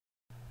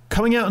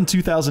Coming out in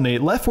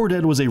 2008, Left 4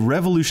 Dead was a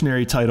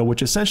revolutionary title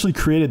which essentially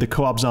created the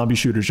co-op zombie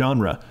shooter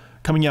genre.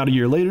 Coming out a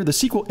year later, the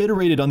sequel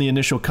iterated on the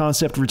initial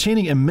concept,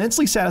 retaining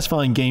immensely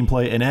satisfying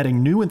gameplay and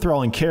adding new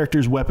enthralling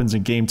characters, weapons,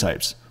 and game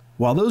types.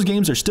 While those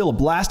games are still a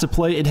blast to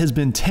play, it has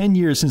been 10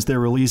 years since their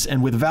release,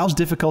 and with Valve's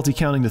difficulty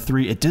counting to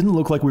 3, it didn't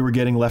look like we were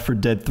getting Left 4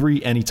 Dead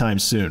 3 anytime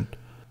soon.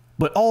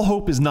 But all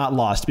hope is not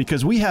lost,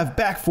 because we have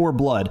Back 4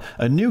 Blood,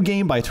 a new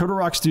game by Turtle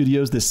Rock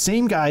Studios, the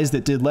same guys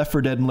that did Left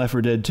 4 Dead and Left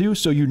 4 Dead 2,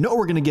 so you know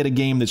we're going to get a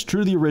game that's true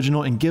to the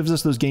original and gives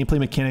us those gameplay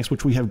mechanics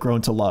which we have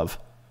grown to love.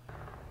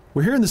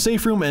 We're here in the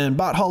safe room and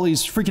Bot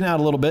Holly's freaking out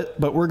a little bit,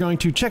 but we're going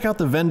to check out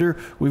the vendor.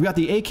 We've got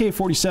the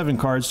AK-47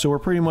 cards, so we're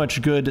pretty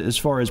much good as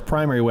far as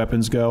primary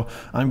weapons go.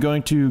 I'm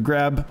going to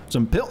grab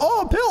some pills.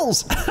 Oh,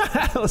 pills!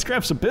 Let's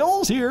grab some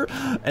pills here,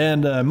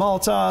 and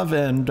Molotov,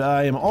 and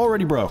I am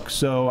already broke,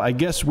 so I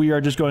guess we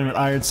are just going with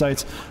iron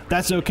sights.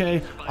 That's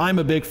okay. I'm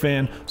a big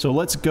fan, so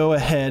let's go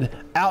ahead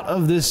out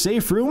of this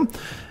safe room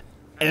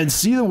and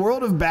see the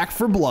world of Back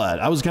 4 Blood.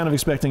 I was kind of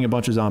expecting a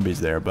bunch of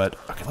zombies there, but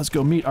okay, let's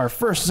go meet our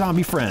first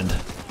zombie friend.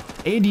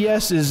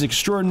 ADS is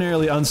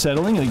extraordinarily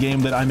unsettling in a game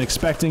that I'm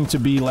expecting to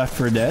be Left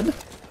 4 Dead. This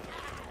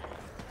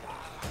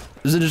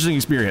is an interesting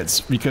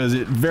experience because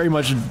it very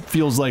much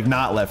feels like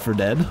not Left 4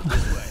 Dead,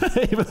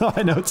 even though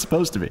I know it's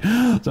supposed to be.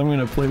 So I'm going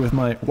to play with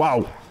my...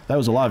 Wow, that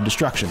was a lot of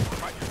destruction.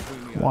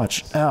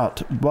 Watch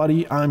out,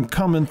 buddy, I'm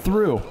coming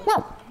through.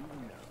 Wow.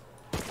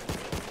 We're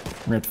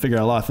going to have to figure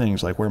out a lot of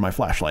things, like where my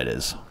flashlight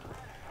is.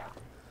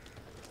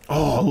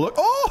 Oh, look.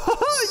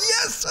 Oh,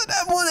 yes, an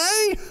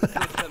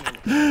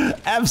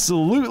M1A.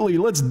 Absolutely,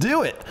 let's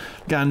do it.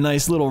 Got a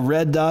nice little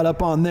red dot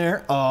up on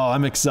there. Oh,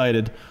 I'm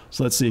excited.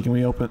 So let's see, can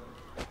we open?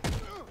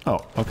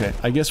 Oh, okay.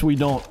 I guess we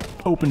don't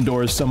open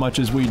doors so much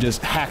as we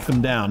just hack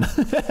them down.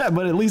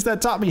 But at least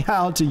that taught me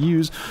how to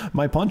use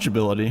my punch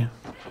ability.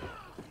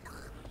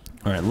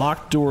 All right,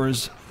 locked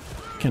doors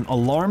can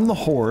alarm the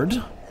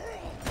horde.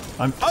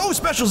 Oh,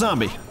 special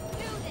zombie.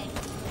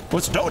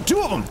 What's two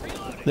of them?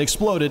 They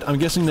exploded. I'm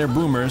guessing they're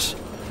boomers.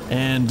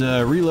 And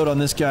reload on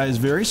this guy is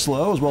very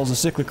slow, as well as a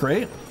cyclic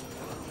rate.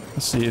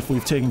 Let's see if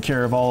we've taken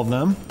care of all of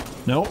them.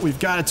 Nope, we've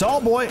got a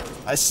tall boy.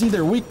 I see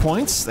their weak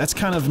points. That's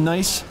kind of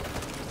nice.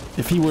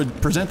 If he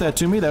would present that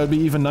to me, that would be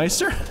even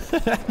nicer.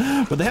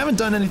 But they haven't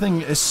done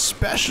anything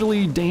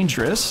especially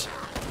dangerous.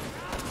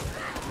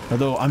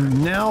 Although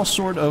I'm now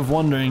sort of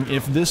wondering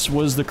if this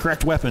was the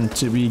correct weapon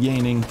to be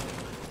gaining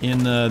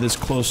in this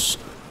close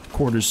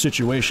quarters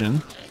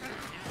situation.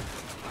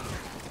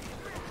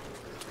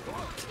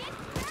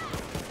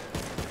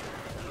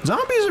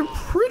 Zombies are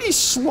pretty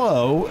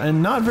slow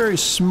and not very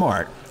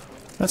smart.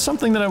 That's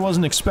something that I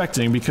wasn't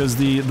expecting because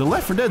the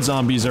Left 4 Dead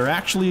zombies are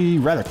actually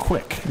rather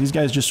quick. These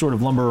guys just sort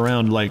of lumber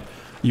around like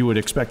you would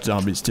expect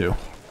zombies to.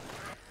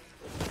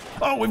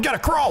 Oh, we've got a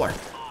crawler!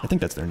 I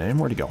think that's their name.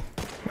 Where'd he go?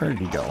 Where did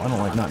he go? I don't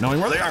like not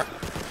knowing where they are.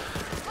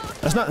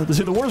 That's not,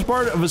 see, the worst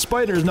part of a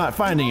spider is not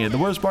finding it. The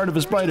worst part of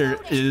a spider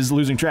is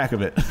losing track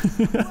of it.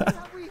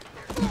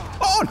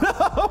 Oh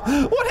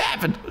no! What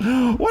happened?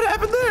 What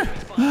happened there?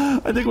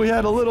 I think we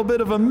had a little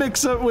bit of a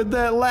mix-up with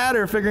that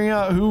ladder, figuring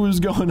out who was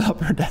going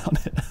up or down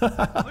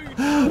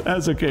it.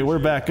 That's okay, we're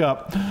back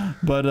up.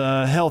 But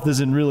health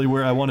isn't really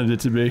where I wanted it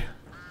to be.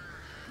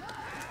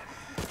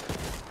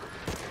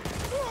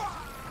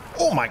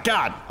 Oh my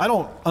god! I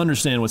don't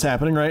understand what's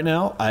happening right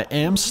now. I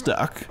am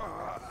stuck.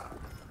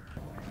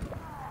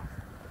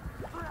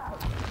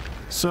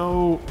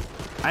 So,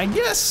 I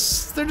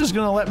guess they're just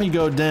gonna let me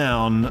go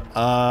down.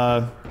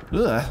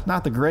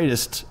 Not the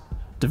greatest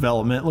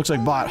development. Looks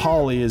like Bot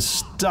Holly is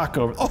stuck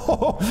over.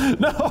 Oh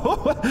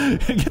no!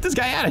 Get this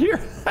guy out of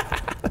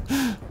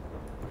here!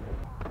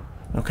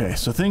 Okay,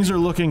 so things are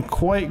looking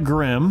quite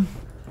grim.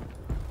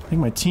 I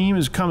think my team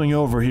is coming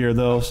over here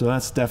though, so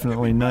that's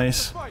definitely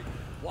nice.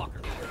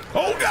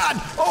 Oh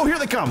god! Oh, here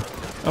they come!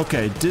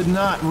 Okay, did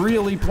not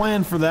really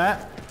plan for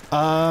that.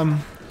 I'm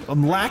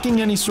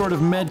lacking any sort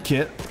of med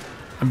kit.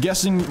 I'm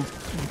guessing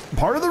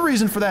part of the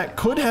reason for that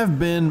could have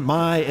been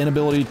my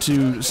inability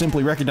to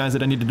simply recognize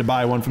that I needed to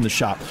buy one from the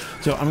shop.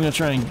 So I'm gonna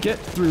try and get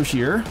through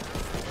here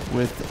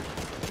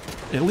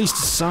with at least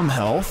some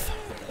health.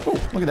 Oh,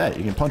 look at that,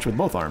 you can punch with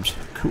both arms.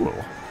 Cool.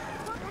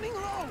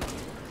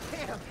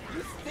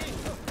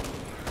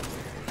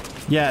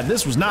 Yeah,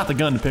 this was not the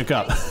gun to pick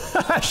up.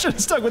 I should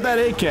have stuck with that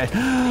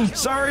AK.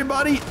 Sorry,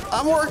 buddy,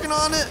 I'm working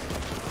on it.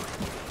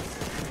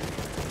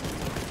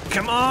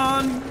 Come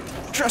on.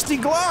 Trusty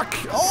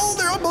Glock! Oh,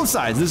 they're on both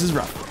sides. This is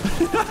rough.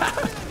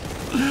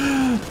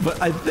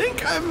 But I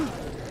think I'm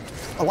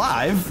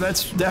alive.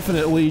 That's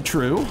definitely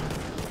true.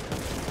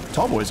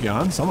 Tall boy's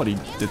gone. Somebody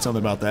did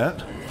something about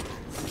that.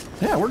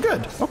 Yeah, we're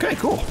good. Okay,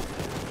 cool.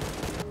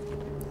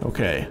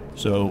 Okay,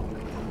 so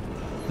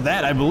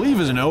that I believe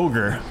is an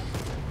ogre.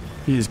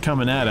 He is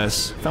coming at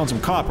us. Found some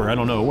copper. I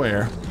don't know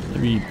where.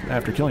 Maybe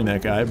after killing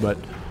that guy, but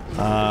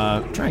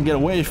try and get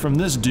away from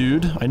this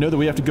dude. I know that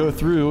we have to go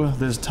through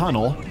this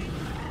tunnel.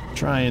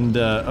 Try and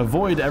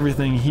avoid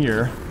everything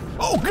here.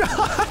 Oh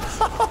god!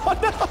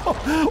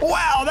 Oh no!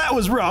 Wow, that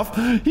was rough.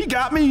 He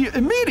got me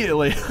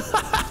immediately.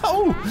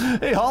 no!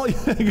 Hey, Holly,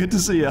 good to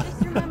see you.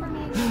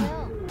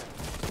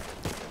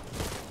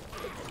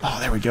 Oh,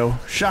 there we go.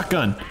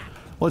 Shotgun.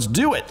 Let's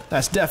do it.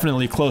 That's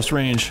definitely close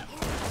range.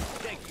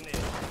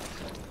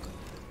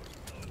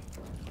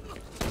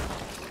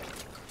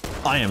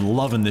 I am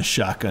loving this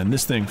shotgun.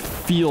 This thing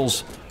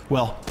feels,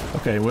 well,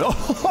 okay, well,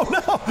 oh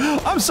no!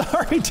 I'm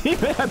sorry,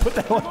 teammate, I put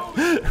that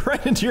one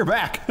right into your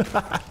back.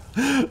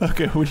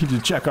 Okay, we need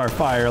to check our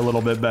fire a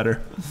little bit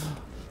better.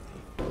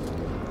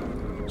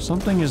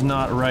 Something is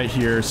not right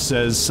here,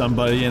 says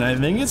somebody, and I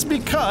think it's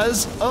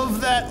because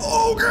of that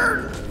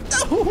ogre!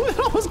 Oh, it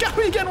almost got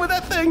me again with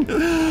that thing!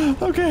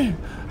 Okay,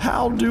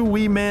 how do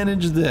we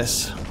manage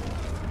this?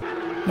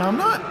 Now, I'm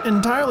not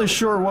entirely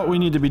sure what we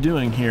need to be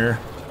doing here.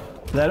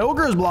 That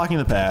ogre is blocking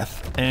the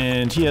path,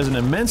 and he has an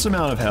immense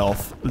amount of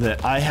health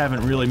that I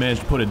haven't really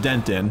managed to put a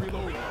dent in.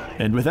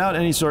 And without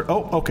any sort—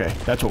 oh, okay,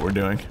 that's what we're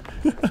doing.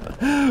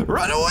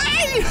 Run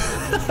away!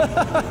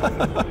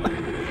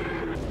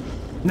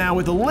 Now,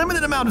 with a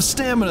limited amount of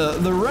stamina,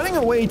 the running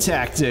away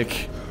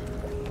tactic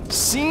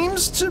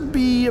seems to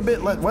be a bit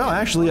well,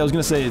 actually, I was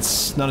gonna say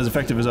it's not as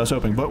effective as I was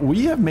hoping, but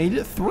we have made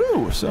it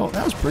through, so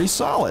that was pretty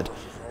solid.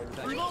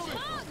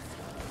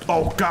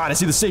 Oh god, I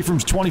see the safe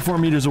room's 24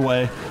 meters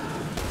away.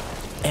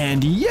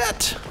 And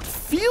yet,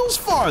 feels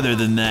farther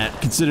than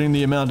that, considering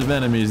the amount of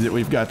enemies that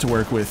we've got to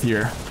work with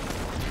here.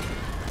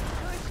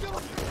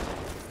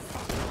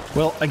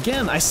 Well,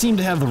 again, I seem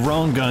to have the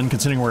wrong gun,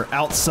 considering we're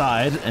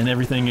outside and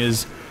everything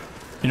is,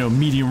 you know,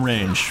 medium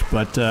range.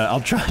 But I'll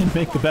try and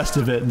make the best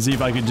of it and see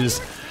if I can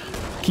just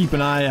keep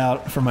an eye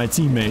out for my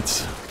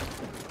teammates.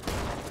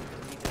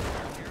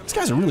 These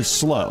guys are really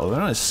slow. They're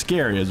not as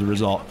scary as a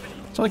result.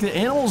 So like the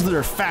animals that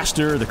are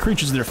faster, the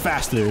creatures that are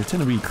faster,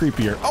 tend to be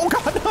creepier. Oh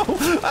god, no!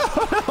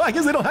 Oh, no! I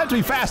guess they don't have to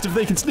be fast if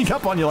they can sneak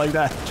up on you like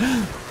that.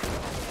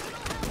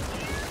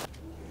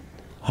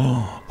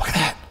 Oh, look at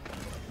that!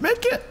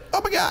 Medkit! Oh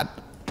my god!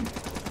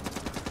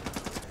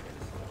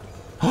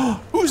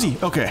 Oh,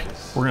 Uzi! Okay,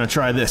 we're gonna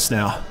try this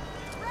now.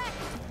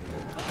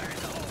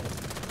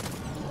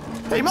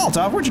 Hey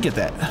Molotov, where'd you get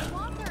that?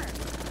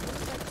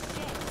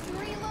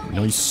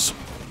 Nice.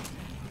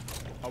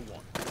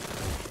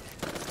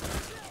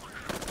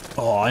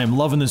 Oh, I am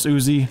loving this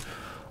Uzi,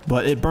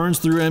 but it burns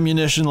through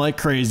ammunition like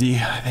crazy.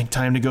 I think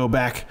time to go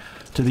back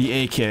to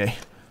the AK.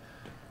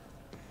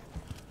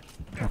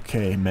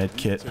 Okay,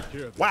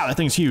 medkit. Wow, that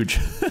thing's huge.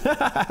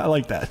 I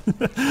like that.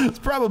 It's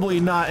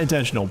probably not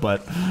intentional,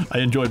 but I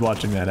enjoyed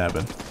watching that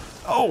happen.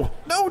 Oh,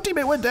 no,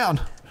 teammate went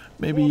down.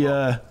 Maybe,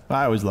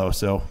 I was low,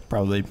 so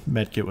probably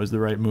medkit was the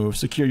right move.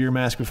 Secure your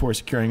mask before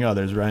securing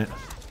others, right?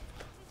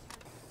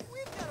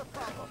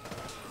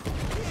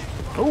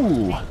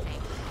 Ooh.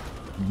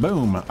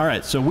 Boom.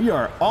 Alright, so we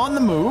are on the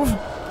move.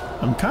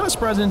 I'm kind of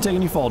surprised I didn't take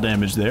any fall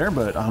damage there,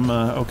 but I'm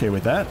okay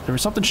with that. There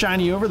was something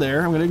shiny over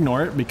there. I'm going to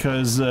ignore it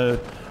because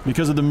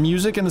of the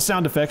music and the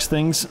sound effects,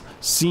 things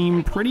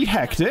seem pretty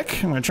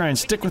hectic. I'm going to try and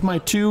stick with my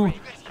two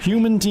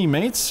human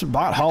teammates.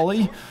 Bot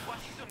Holly,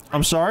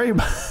 I'm sorry,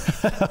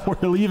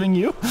 we're leaving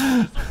you.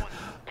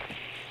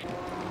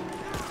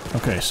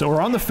 Okay, so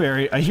we're on the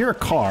ferry. I hear a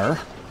car,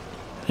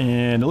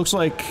 and it looks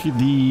like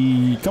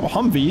a couple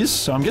Humvees,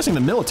 so I'm guessing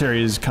the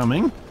military is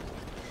coming.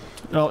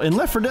 Well, in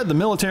Left 4 Dead, the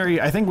military,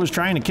 I think, was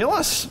trying to kill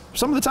us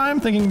some of the time,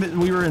 thinking that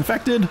we were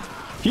infected.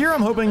 Here,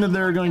 I'm hoping that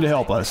they're going to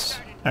help us.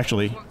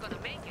 Actually,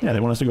 yeah, they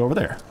want us to go over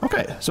there.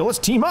 Okay, so let's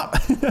team up.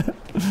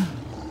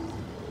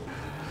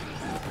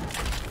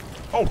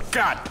 Oh,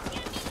 God.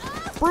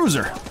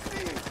 Bruiser.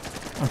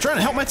 I'm trying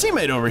to help my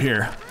teammate over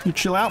here. You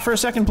chill out for a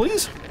second,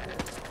 please?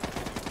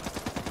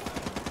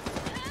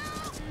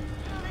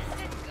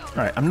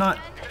 Alright, I'm not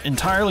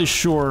entirely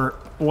sure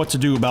what to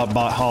do about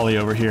Bot Holly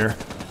over here.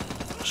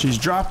 She's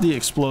dropped the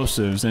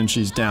explosives and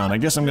she's down. I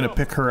guess I'm gonna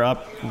pick her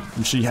up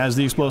and she has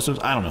the explosives.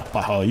 I don't know,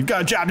 Bot Holly, you've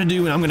got a job to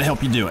do and I'm gonna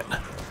help you do it.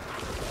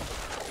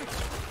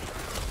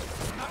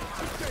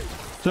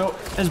 So,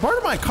 as part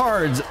of my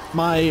cards,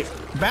 my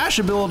bash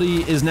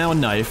ability is now a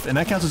knife, and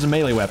that counts as a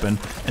melee weapon.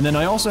 And then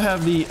I also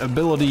have the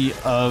ability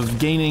of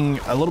gaining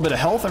a little bit of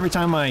health every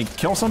time I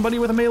kill somebody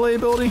with a melee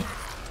ability.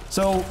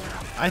 So,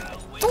 I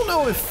don't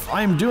know if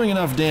I'm doing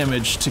enough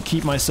damage to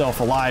keep myself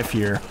alive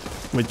here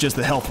with just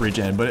the health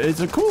regen, but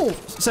it's a cool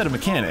set of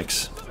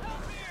mechanics.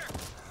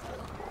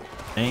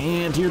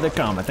 And here they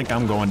come. I think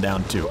I'm going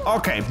down too.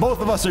 Okay,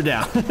 both of us are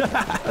down.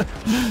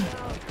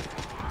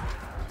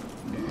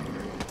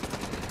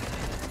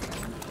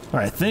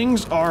 Alright,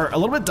 things are a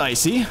little bit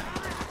dicey,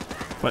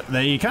 but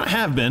they kind of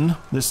have been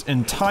this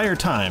entire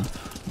time.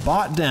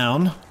 Bot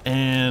down,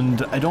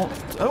 and I don't—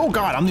 oh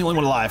god, I'm the only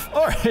one alive.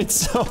 Alright,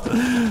 so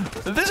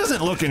this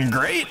isn't looking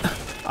great.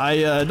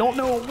 I don't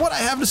know what I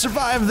have to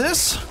survive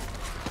this,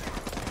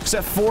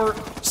 except for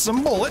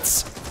some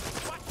bullets.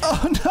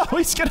 Oh no,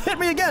 he's gonna hit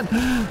me again.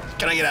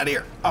 Can I get out of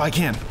here? Oh, I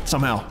can,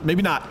 somehow.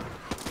 Maybe not.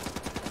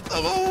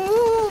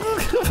 Oh,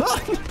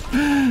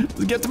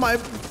 get to my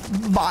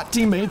bot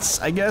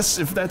teammates, I guess,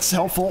 if that's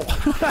helpful.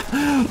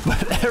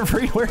 But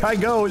everywhere I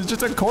go is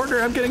just a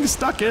corner I'm getting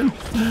stuck in.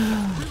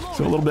 So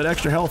So a little bit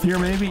extra health here,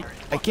 maybe.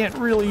 I can't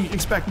really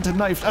expect it to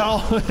knife.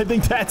 Oh, I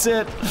think that's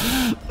it.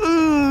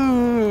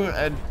 Ooh,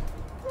 I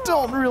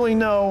don't really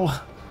know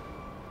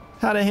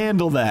how to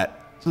handle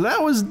that. So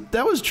that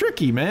was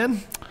tricky, man.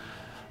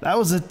 That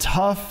was a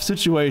tough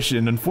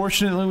situation.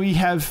 Unfortunately, we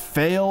have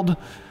failed.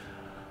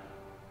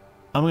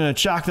 I'm going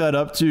to chalk that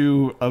up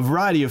to a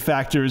variety of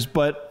factors,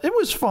 but it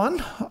was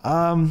fun.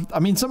 I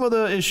mean, some of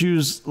the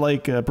issues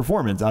like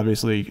performance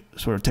obviously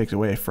sort of takes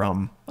away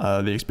from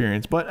the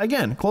experience. But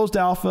again, closed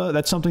alpha,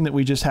 that's something that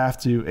we just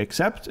have to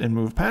accept and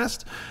move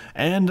past.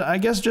 And I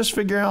guess just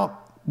figure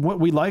out what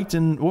we liked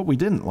and what we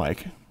didn't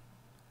like.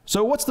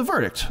 So what's the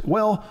verdict?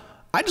 Well,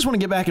 I just want to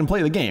get back and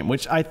play the game,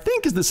 which I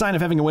think is the sign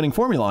of having a winning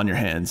formula on your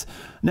hands.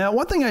 Now,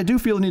 one thing I do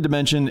feel the need to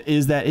mention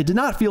is that it did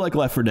not feel like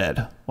Left 4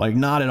 Dead. Like,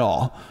 not at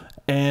all.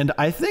 And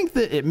I think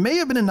that it may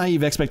have been a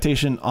naive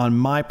expectation on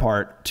my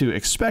part to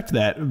expect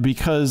that,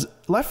 because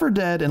Left 4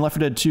 Dead and Left 4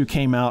 Dead 2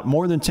 came out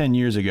more than 10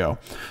 years ago.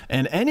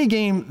 And any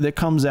game that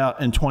comes out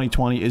in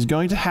 2020 is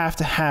going to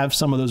have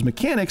some of those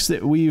mechanics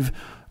that we've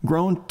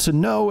grown to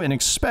know and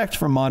expect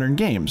from modern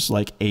games,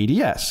 like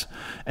ADS.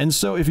 And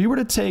so if you were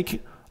to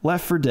take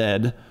Left 4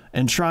 Dead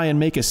and try and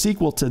make a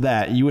sequel to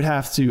that, you would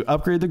have to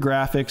upgrade the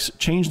graphics,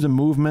 change the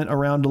movement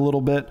around a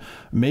little bit,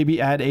 maybe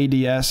add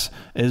ADS,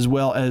 as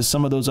well as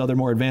some of those other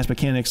more advanced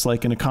mechanics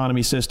like an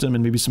economy system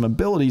and maybe some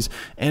abilities.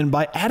 And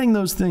by adding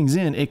those things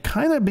in, it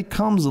kind of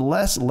becomes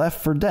less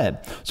Left 4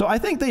 Dead. So I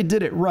think they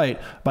did it right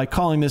by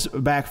calling this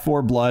Back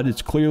 4 Blood.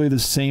 It's clearly the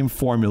same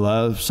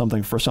formula,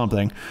 something for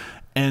something.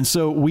 And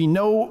so we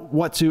know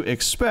what to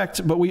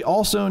expect, but we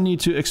also need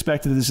to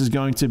expect that this is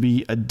going to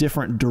be a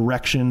different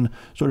direction,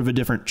 sort of a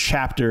different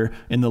chapter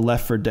in the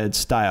Left 4 Dead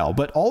style.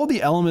 But all of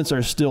the elements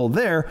are still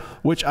there,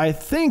 which I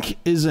think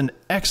is an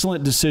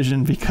excellent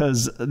decision,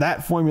 because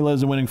that formula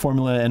is a winning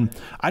formula. And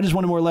I just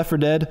wanted more Left 4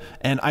 Dead.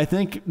 And I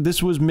think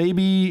this was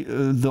maybe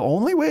the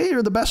only way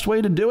or the best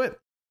way to do it.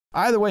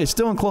 Either way, it's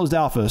still in closed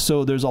alpha,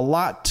 so there's a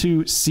lot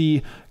to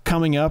see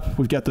coming up.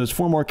 We've got those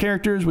 4 more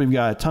characters, we've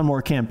got a ton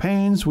more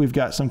campaigns, we've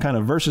got some kind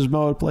of versus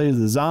mode, play as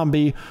the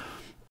zombie.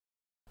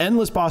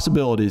 Endless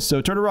possibilities.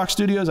 So Turtle Rock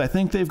Studios, I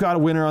think they've got a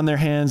winner on their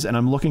hands, and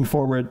I'm looking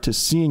forward to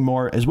seeing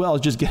more, as well as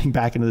just getting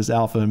back into this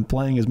alpha and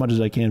playing as much as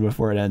I can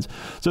before it ends.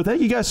 So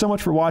thank you guys so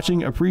much for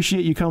watching.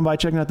 Appreciate you coming by,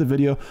 checking out the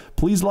video.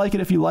 Please like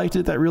it if you liked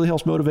it. That really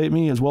helps motivate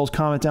me, as well as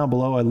comment down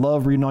below. I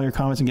love reading all your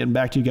comments and getting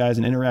back to you guys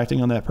and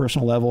interacting on that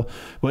personal level.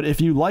 But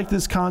if you like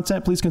this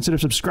content, please consider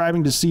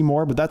subscribing to see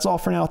more. But that's all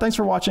for now. Thanks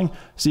for watching.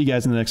 See you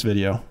guys in the next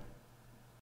video.